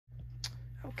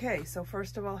Okay, so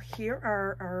first of all, here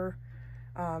are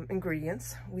our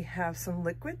ingredients. We have some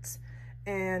liquids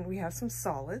and we have some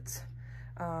solids.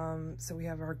 So we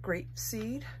have our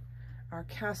grapeseed, our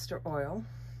castor oil,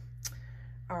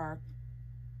 our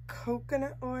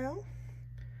coconut oil,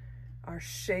 our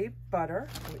shea butter,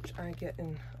 which I get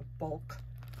in a bulk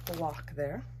block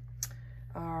there,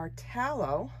 our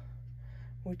tallow,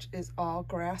 which is all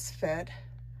grass-fed,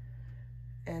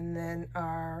 and then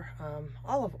our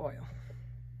olive oil.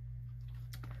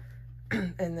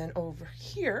 And then over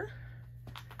here,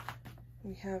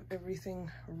 we have everything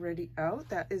ready out.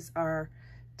 That is our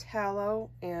tallow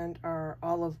and our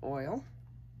olive oil.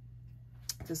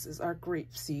 This is our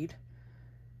grapeseed.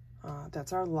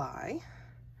 That's our lye.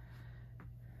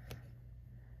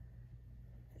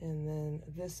 And then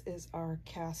this is our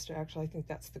castor. Actually, I think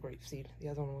that's the grapeseed. The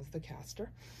other one was the castor.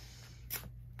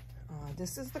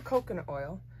 This is the coconut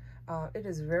oil. It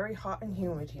is very hot and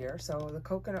humid here, so the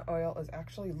coconut oil is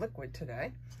actually liquid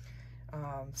today.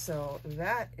 So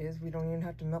that is, we don't even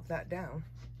have to melt that down.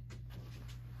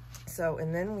 So,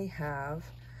 and then we have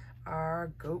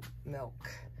our goat milk.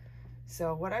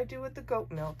 So what I do with the goat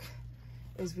milk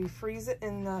is we freeze it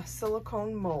in the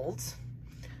silicone molds.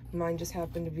 Mine just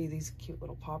happen to be these cute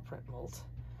little paw print molds.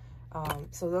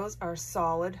 So those are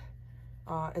solid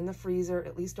in the freezer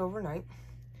at least overnight.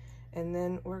 And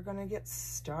then we're gonna get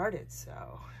started.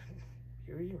 So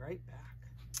be right back.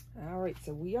 All right,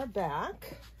 so we are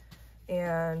back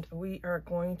and we are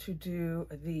going to do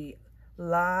the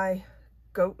lye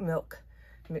goat milk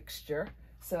mixture.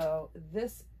 So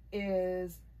this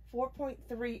is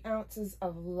 4.3 ounces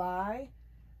of lye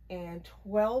and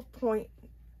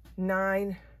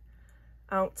 12.9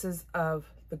 ounces of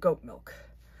the goat milk.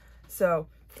 So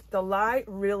the lye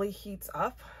really heats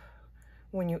up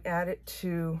when you add it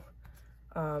to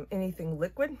anything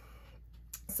liquid.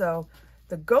 So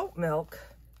the goat milk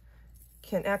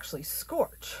can actually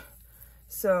scorch.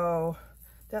 So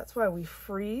that's why we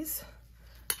freeze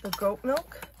the goat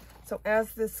milk. So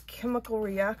as this chemical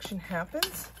reaction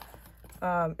happens,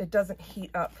 it doesn't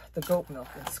heat up the goat milk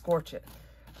and scorch it.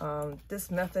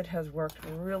 This method has worked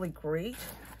really great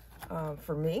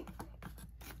for me.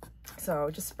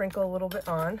 So just sprinkle a little bit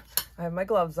on. I have my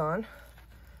gloves on.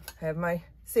 I have my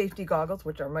safety goggles,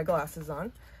 which are my glasses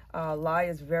on. Lye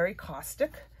is very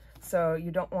caustic, so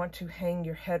you don't want to hang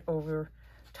your head over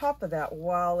top of that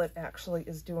while it actually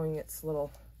is doing its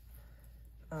little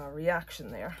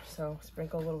reaction there. So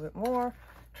sprinkle a little bit more.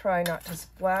 Try not to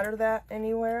splatter that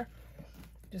anywhere.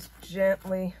 Just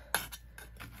gently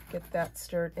get that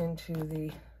stirred into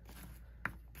the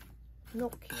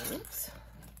milk cubes,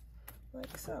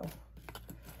 like so.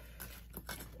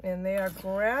 And they are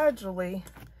gradually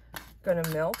going to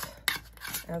melt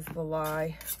as the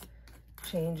lye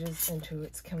changes into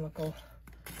its chemical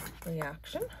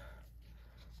reaction.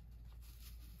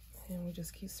 And we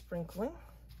just keep sprinkling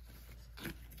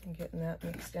and getting that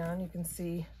mixed down. You can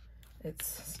see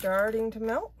it's starting to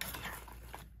melt.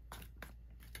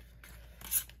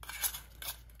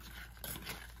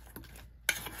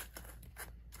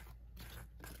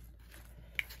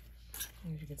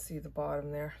 As you can see, the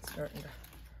bottom there starting to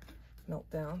melt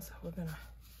down, so we're gonna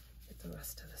get the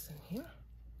rest of this in here.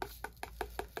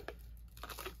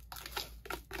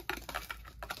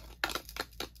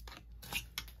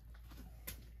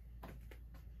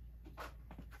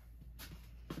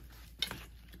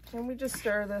 And we just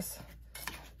stir this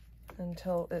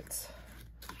until it's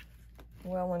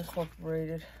well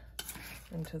incorporated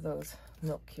into those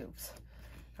milk cubes.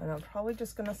 And I'm probably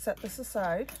just gonna set this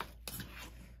aside,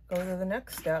 go to the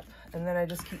next step, and then I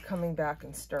just keep coming back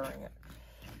and stirring it.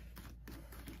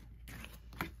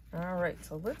 All right,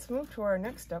 so let's move to our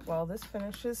next step while this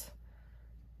finishes.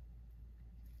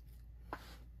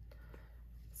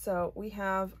 So we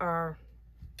have our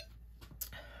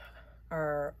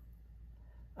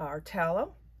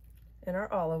tallow and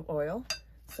our olive oil.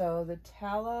 So the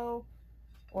tallow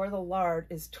or the lard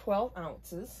is 12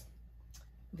 ounces.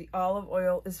 The olive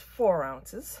oil is 4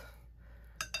 ounces.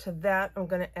 To that, I'm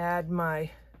going to add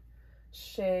my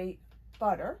shea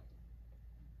butter.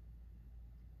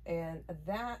 And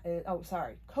that is, oh,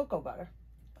 sorry, cocoa butter.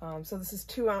 So this is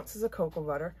 2 ounces of cocoa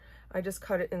butter. I just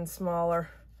cut it in smaller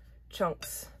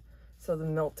chunks so the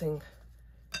melting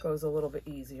goes a little bit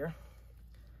easier.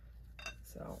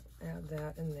 So add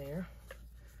that in there.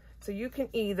 So you can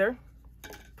either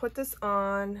put this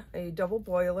on a double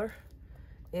boiler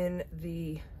on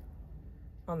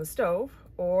the stove,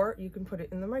 or you can put it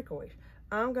in the microwave.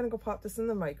 I'm gonna go pop this in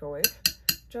the microwave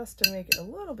just to make it a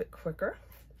little bit quicker,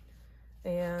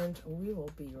 and we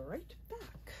will be right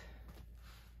back.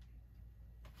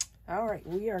 All right,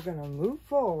 we are gonna move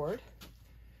forward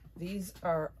These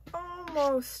are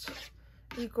almost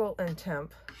equal in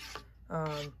temp.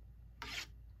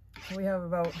 We have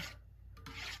about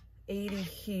 80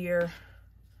 here,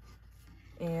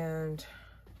 and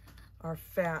our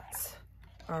fats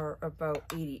are about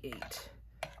 88.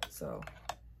 So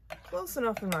close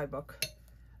enough in my book.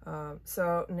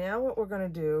 So now what we're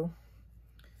going to do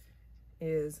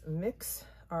is mix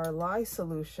our lye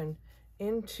solution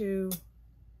into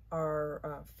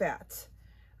our fats.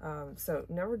 So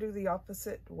never do the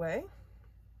opposite way.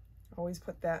 Always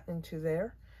put that into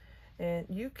there. And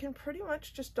you can pretty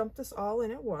much just dump this all in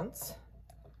at once.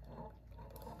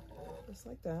 Just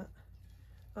like that.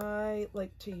 I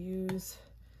like to use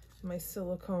my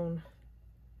silicone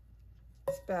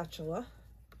spatula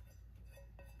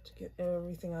to get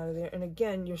everything out of there. And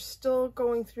again, you're still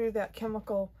going through that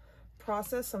chemical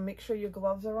process, so make sure your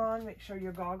gloves are on, make sure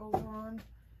your goggles are on,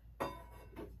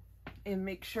 and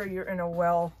make sure you're in a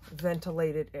well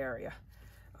ventilated area.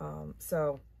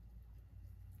 So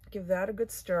give that a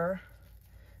good stir.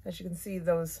 As you can see,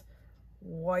 those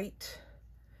white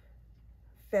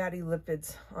fatty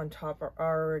lipids on top are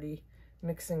already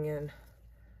mixing in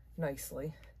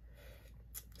nicely.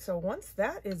 So once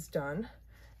that is done,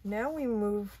 now we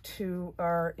move to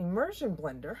our immersion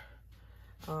blender.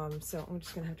 So I'm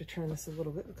just gonna have to turn this a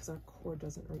little bit because our cord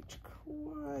doesn't reach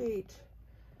quite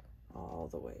all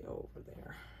the way over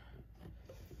there.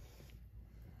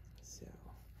 So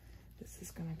this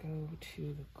is gonna go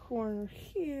to the corner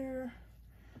here.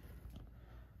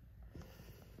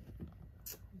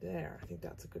 There, I think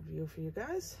that's a good view for you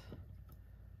guys.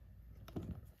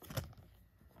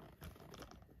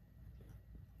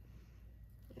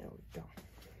 There we go.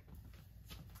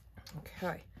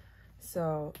 Okay,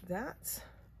 so that's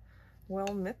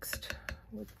well mixed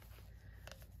with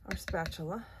our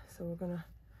spatula. So we're gonna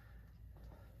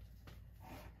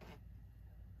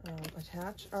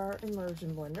attach our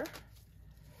immersion blender.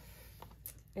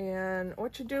 And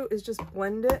what you do is just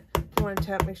blend it. You want to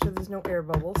tap, make sure there's no air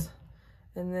bubbles.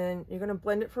 And then you're gonna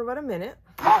blend it for about a minute.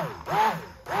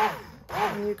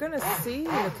 And you're gonna see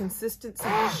the consistency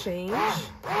change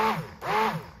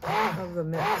of the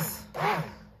mix.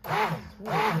 It's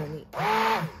really kind of neat.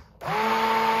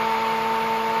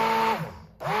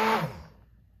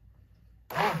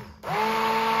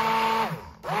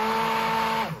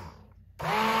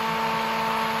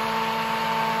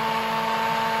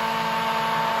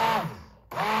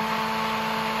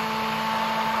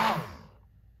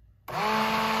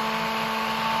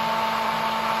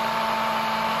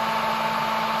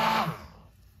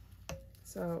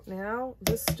 So now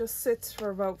this just sits for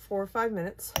about 4 or 5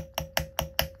 minutes,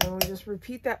 and we just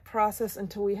repeat that process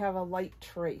until we have a light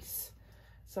trace.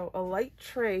 So a light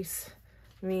trace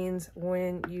means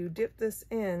when you dip this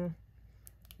in,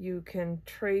 you can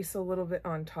trace a little bit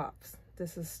on top.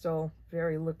 This is still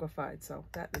very liquefied, so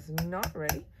that is not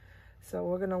ready. So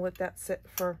we're gonna let that sit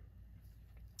for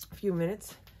a few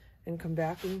minutes and come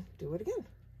back and do it again.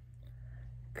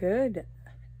 Good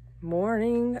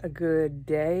morning, a good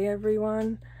day,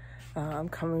 everyone. I'm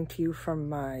coming to you from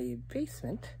my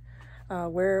basement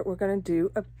where we're going to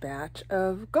do a batch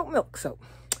of goat milk soap.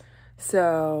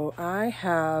 So I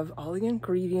have all the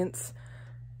ingredients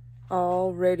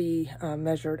already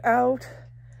measured out,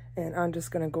 and I'm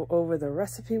just going to go over the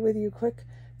recipe with you quick.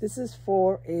 This is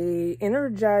for a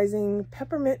energizing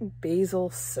peppermint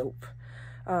basil soap.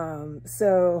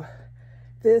 So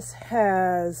this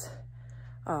has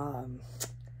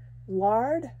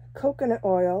lard, coconut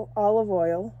oil, olive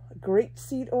oil,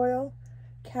 grapeseed oil,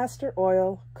 castor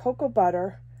oil, cocoa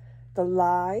butter, the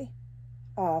lye,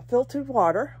 filtered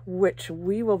water, which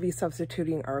we will be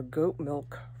substituting our goat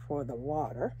milk for the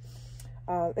water,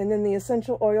 and then the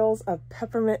essential oils of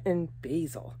peppermint and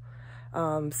basil.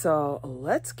 So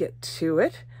let's get to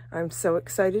it. I'm so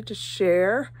excited to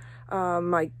share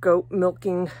my goat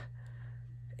milking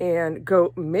and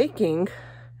goat making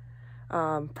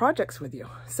projects with you.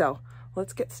 So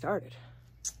let's get started.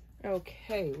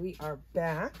 Okay, we are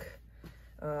back.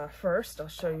 First, I'll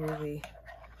show you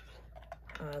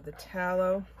the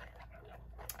tallow,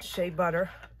 shea butter,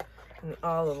 and the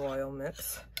olive oil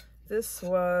mix. This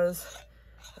was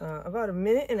about 1.5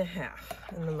 minutes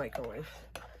in the microwave.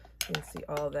 You can see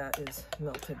all that is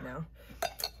melted now.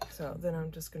 So then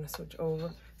I'm just going to switch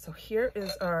over. So here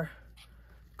is our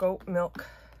goat milk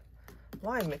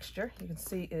lye mixture. You can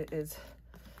see it is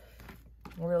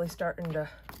really starting to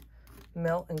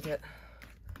melt and get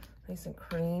nice and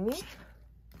creamy.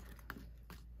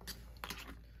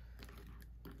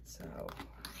 So I'm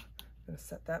going to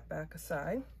set that back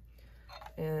aside.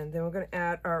 And then we're going to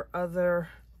add our other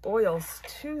oils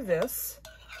to this.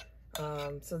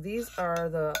 So these are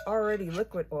the already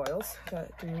liquid oils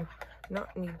that do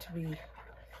not need to be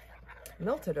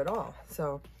melted at all.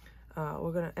 So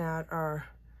we're going to add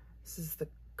this is the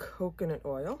coconut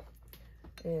oil.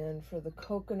 And for the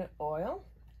coconut oil,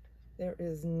 there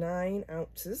is 9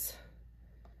 ounces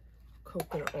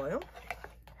coconut oil.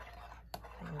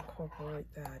 I'll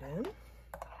incorporate that in.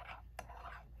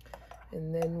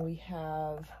 And then we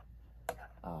have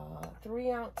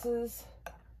 3 ounces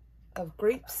of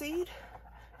grapeseed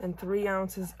and 3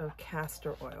 ounces of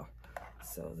castor oil.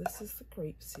 So this is the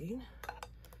grapeseed.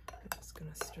 I'm just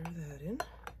going to stir that in.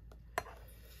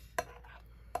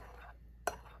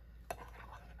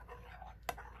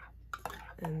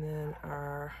 And then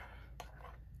our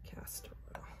castor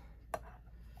oil.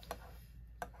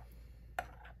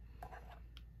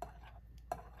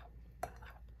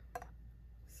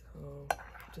 So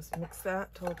just mix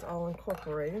that till it's all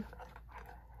incorporated.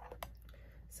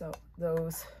 So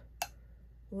those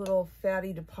little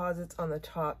fatty deposits on the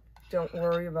top, don't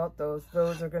worry about those.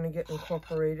 Those are going to get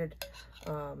incorporated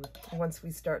once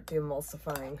we start the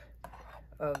emulsifying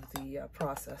of the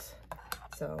process.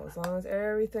 So as long as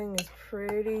everything is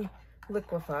pretty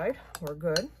liquefied, we're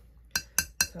good.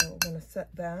 So we're going to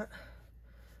set that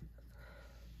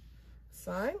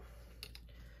aside.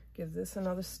 Give this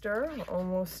another stir. We're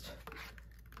almost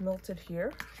melted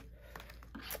here.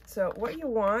 So what you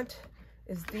want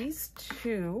is these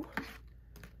 2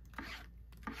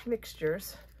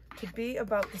 mixtures to be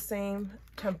about the same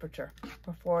temperature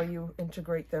before you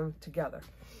integrate them together.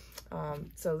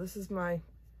 So this is my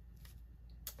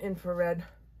infrared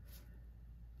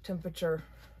temperature,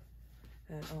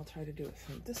 and I'll try to do it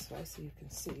from this way so you can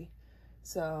see.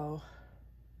 So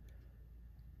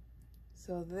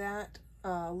that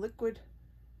liquid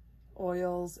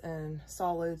oils and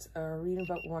solids are reading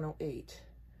about 108.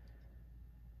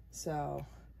 So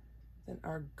then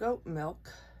our goat milk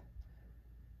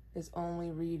is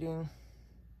only reading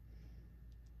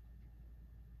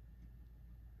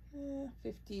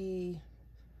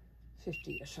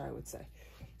 50-ish, I would say.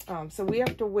 So we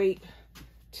have to wait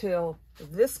till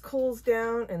this cools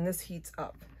down and this heats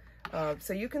up.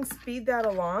 So you can speed that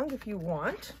along if you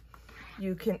want.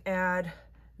 You can add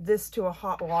this to a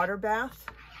hot water bath,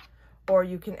 or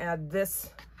you can add this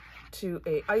to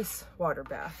a ice water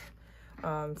bath.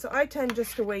 So I tend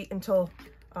just to wait until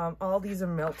all these are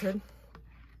melted.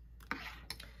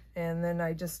 And then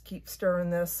I just keep stirring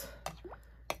this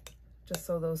just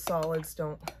so those solids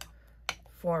don't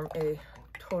form a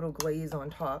total glaze on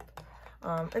top.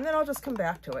 And then I'll just come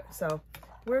back to it. So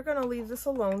we're going to leave this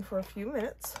alone for a few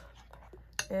minutes,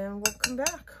 and we'll come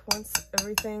back once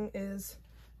everything is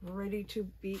ready to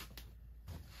be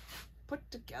put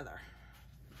together.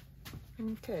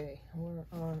 Okay, we're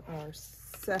on our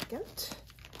second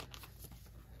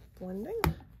blending.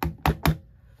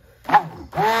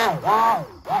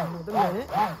 Another minute.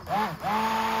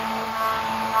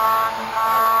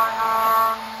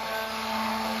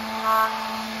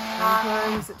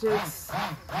 Sometimes it takes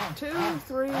 2,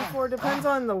 3, 4, depends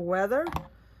on the weather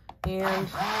and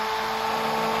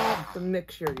the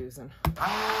mix you're using.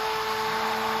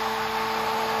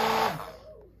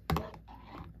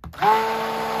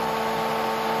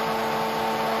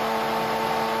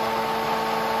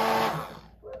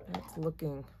 That's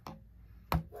looking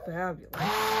fabulous.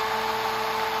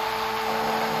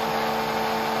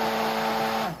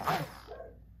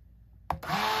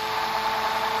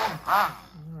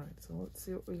 So let's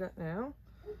see what we got now.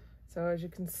 So as you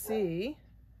can see,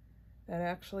 that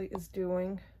actually is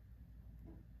doing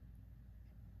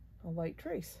a light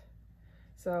trace.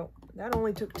 So that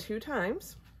only took 2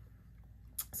 times.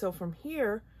 So from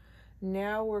here,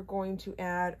 now we're going to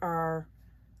add our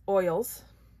oils.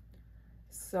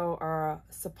 So our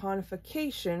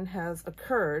saponification has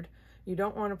occurred. You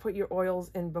don't want to put your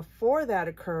oils in before that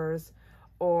occurs,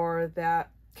 or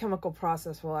that chemical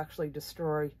process will actually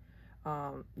destroy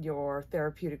your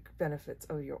therapeutic benefits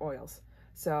of your oils.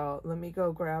 So let me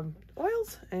go grab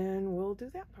oils and we'll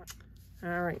do that part.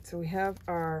 All right, so we have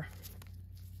our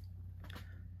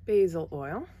basil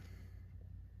oil.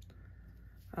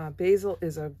 Basil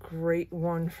is a great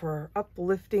one for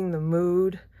uplifting the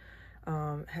mood.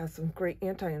 Has some great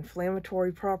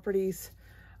anti-inflammatory properties.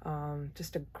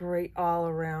 Just a great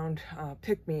all-around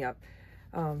pick-me-up.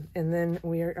 And then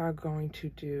we are going to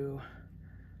do,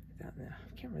 down the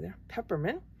camera there,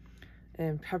 peppermint.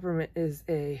 And peppermint is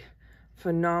a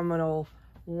phenomenal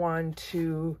one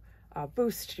to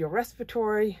boost your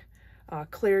respiratory,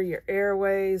 clear your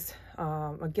airways.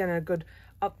 Again, a good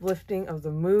uplifting of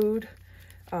the mood.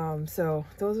 So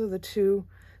those are the 2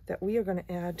 that we are going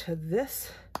to add to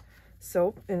this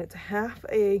soap, and it's half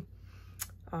a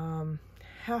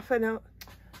half an ounce.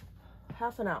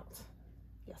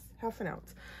 Yes, half an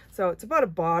ounce. So it's about a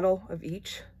bottle of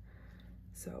each.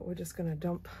 So we're just gonna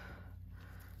dump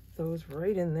those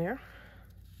right in there.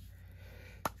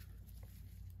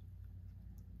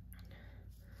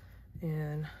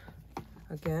 And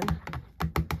again,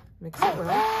 mix it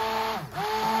well.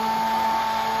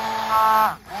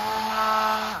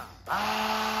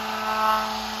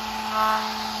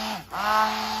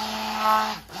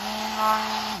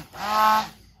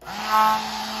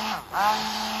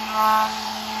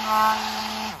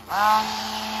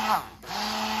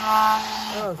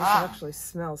 Oh, this actually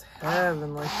smells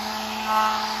heavenly.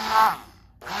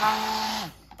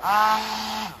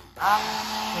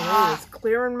 Oh, it's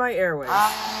clearing my airways.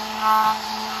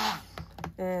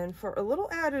 And for a little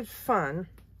added fun,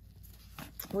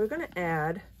 we're going to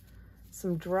add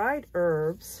some dried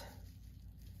herbs,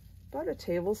 about a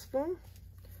tablespoon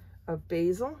of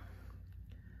basil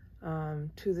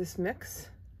to this mix,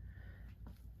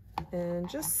 and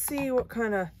just see what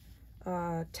kind of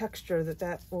texture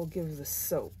that will give the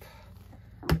soap.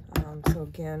 So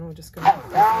again, we're just going to put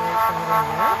that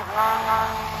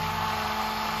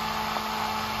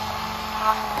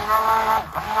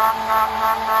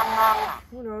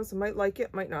in there. Who knows? I might like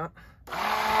it, might not.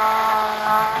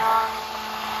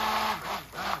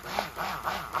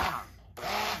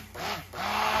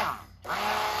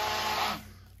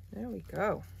 There we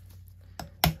go.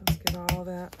 Let's get all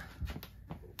that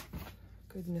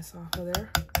goodness off of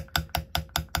there.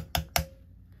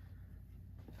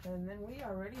 And then we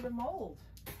are ready to mold.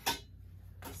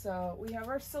 So we have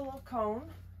our silicone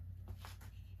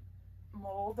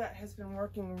mold that has been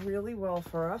working really well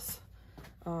for us.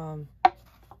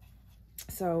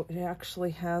 So it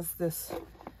actually has this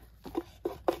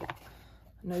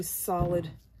nice solid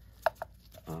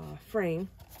frame,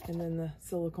 and then the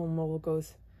silicone mold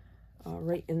goes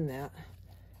right in that.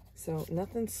 So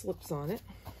nothing slips on it.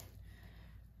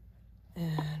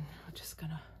 And we're just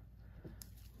gonna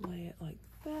lay it like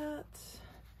that.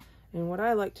 And what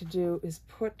I like to do is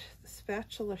put the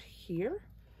spatula here,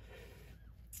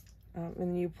 and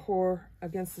then you pour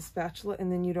against the spatula,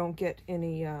 and then you don't get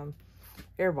any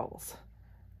air bubbles.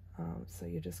 So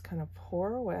you just kind of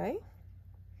pour away.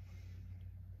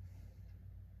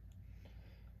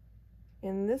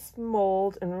 And this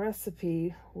mold and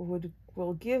recipe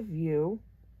will give you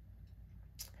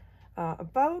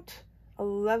about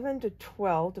 11 to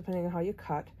 12, depending on how you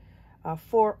cut,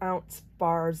 4-ounce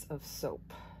bars of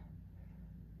soap.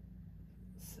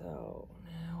 So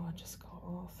now I'll just go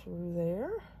all through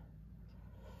there.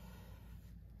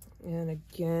 And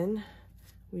again,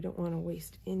 we don't want to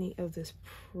waste any of this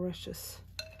precious.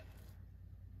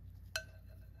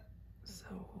 So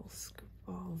we'll scoop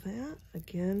all that.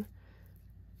 Again,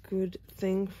 good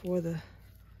thing for the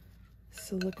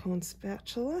silicone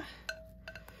spatula.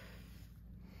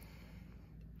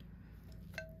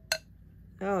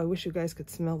 Oh, I wish you guys could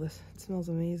smell this. It smells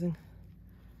amazing.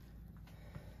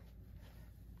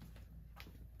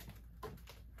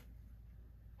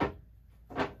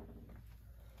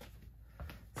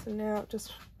 So now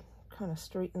just kind of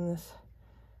straighten this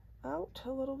out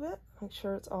a little bit. Make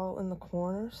sure it's all in the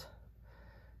corners.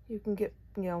 You can get,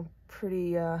 you know,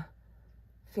 pretty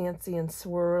fancy and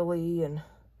swirly and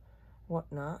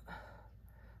whatnot.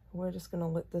 We're just gonna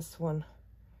let this one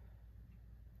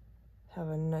have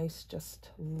a nice,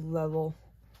 just level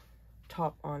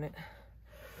top on it.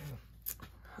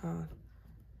 You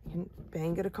can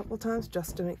bang it a couple times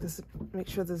just to make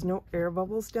sure there's no air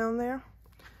bubbles down there.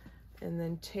 And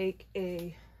then take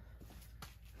just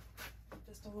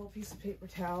a little piece of paper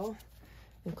towel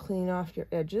and clean off your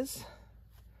edges.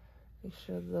 Make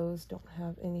sure those don't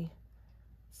have any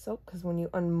soap, because when you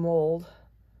unmold,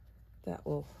 that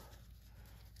will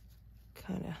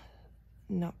kind of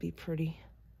not be pretty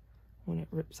when it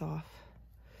rips off.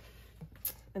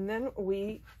 And then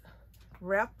we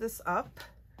wrap this up,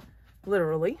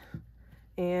 literally,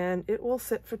 and it will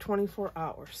sit for 24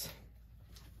 hours.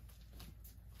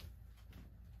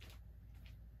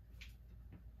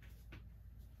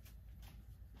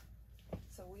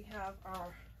 So we have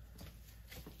our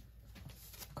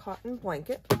cotton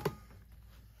blanket. Get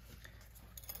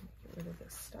rid of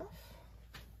this stuff.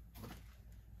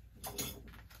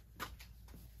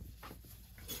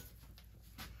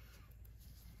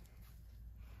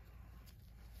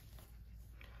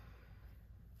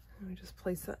 Let me just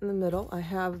place that in the middle. I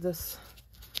have this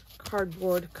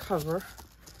cardboard cover,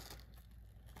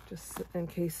 just in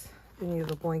case any of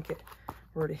the blanket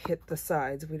were to hit the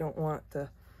sides. We don't want the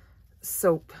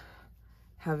soap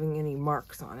having any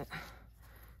marks on it.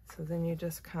 So then you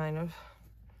just kind of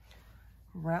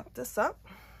wrap this up.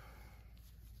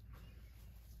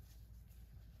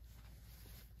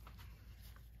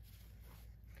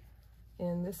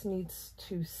 and this needs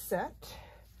to set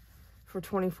for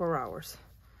 24 hours.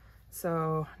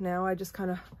 So now I just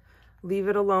kind of leave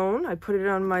it alone. I put it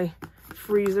on my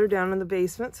freezer down in the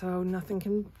basement so nothing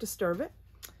can disturb it.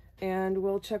 And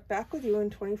we'll check back with you in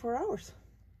 24 hours.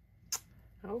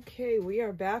 Okay, we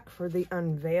are back for the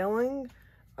unveiling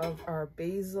of our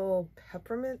Basil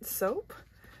Peppermint soap.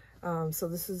 So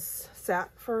this is sat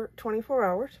for 24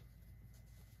 hours.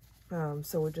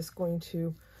 So we're just going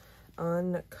to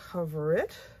uncover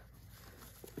it.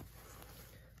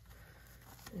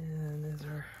 And there's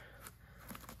our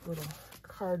little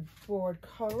cardboard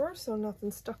cover, so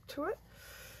nothing stuck to it.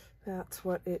 That's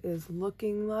what it is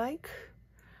looking like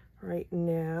right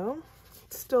now.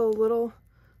 It's still a little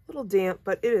damp,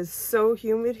 but it is so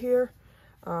humid here.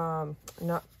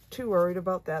 Not too worried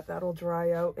about that. That'll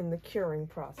dry out in the curing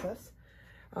process.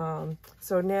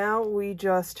 So now we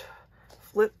just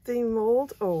flip the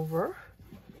mold over,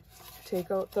 take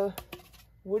out the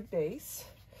wood base,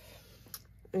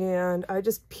 and I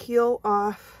just peel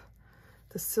off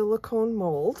the silicone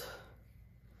mold.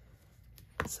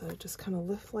 So just kind of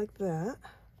lift like that.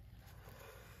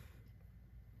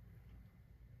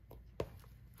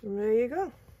 And there you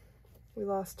go. We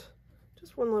lost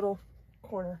just one little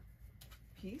corner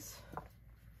piece.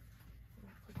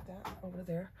 Put that over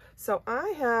there. So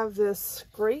I have this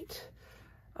great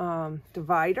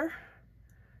divider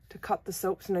to cut the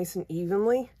soaps nice and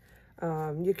evenly.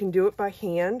 You can do it by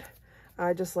hand.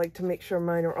 I just like to make sure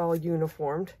mine are all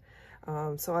uniformed.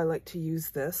 So I like to use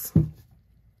this.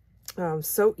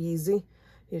 So easy.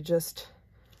 You just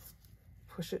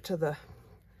push it to the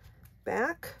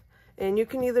back, and you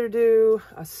can either do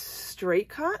a straight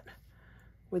cut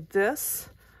with this,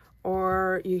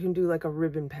 or you can do like a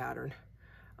ribbon pattern.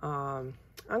 I'm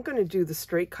going to do the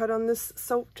straight cut on this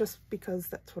soap just because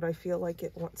that's what I feel like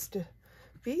it wants to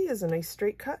be, is a nice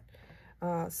straight cut.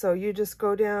 So you just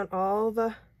go down all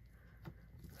the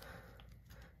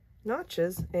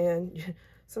notches, and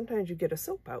sometimes you get a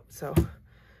soap out, so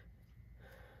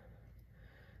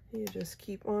you just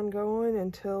keep on going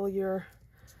until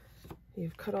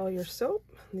you've cut all your soap.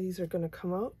 These are going to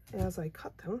come out as I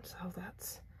cut them, so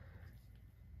that's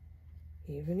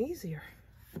even easier.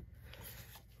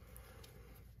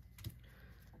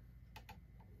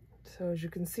 So as you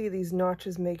can see, these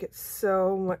notches make it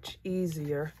so much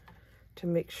easier to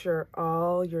make sure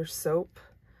all your soap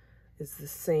is the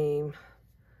same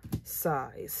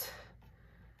size,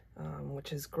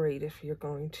 which is great if you're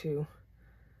going to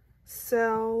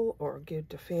sell or give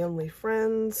to family,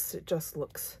 friends. It just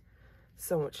looks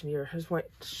so much neater. I just want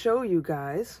to show you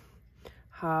guys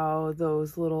how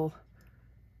those little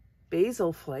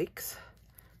basil flakes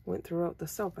went throughout the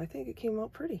soap. I think it came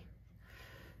out pretty.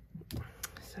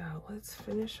 So let's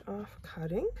finish off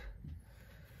cutting.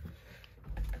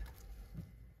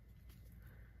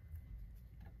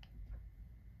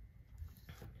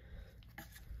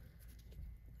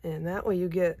 And that way you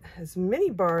get as many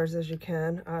bars as you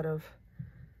can out of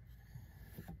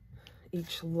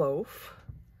each loaf,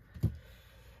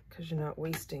 because you're not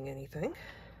wasting anything.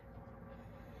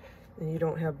 And you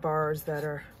don't have bars that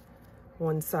are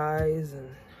one size and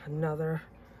another.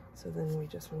 So then we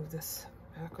just move this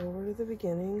back over to the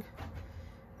beginning.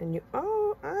 And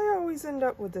I always end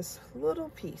up with this little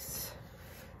piece.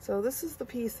 So this is the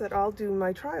piece that I'll do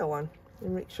my trial on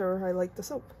and make sure I like the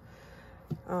soap.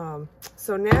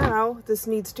 So now this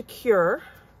needs to cure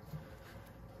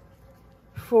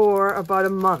for about a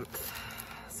month.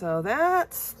 So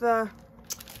that's the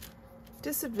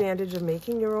disadvantage of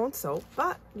making your own soap,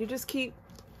 but you just keep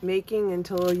making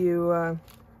until you, and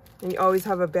you always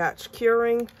have a batch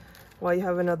curing while you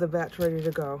have another batch ready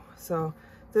to go. So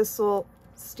this will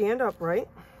stand upright.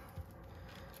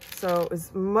 So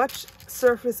as much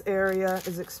surface area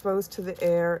is exposed to the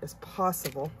air as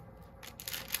possible.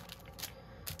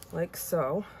 Like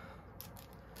so.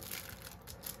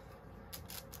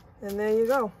 And there you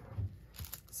go.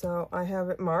 So I have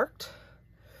it marked,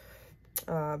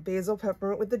 Basil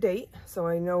Peppermint with the date, so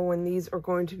I know when these are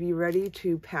going to be ready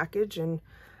to package and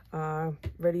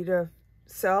ready to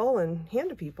sell and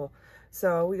hand to people.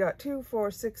 So we got 2, 4,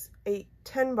 6, 8,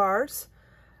 10 bars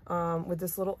with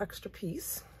this little extra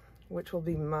piece, which will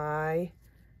be my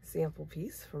sample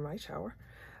piece for my shower.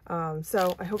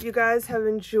 So I hope you guys have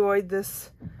enjoyed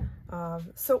this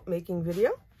soap making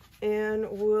video, and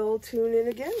we'll tune in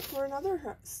again for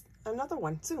another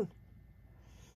one soon.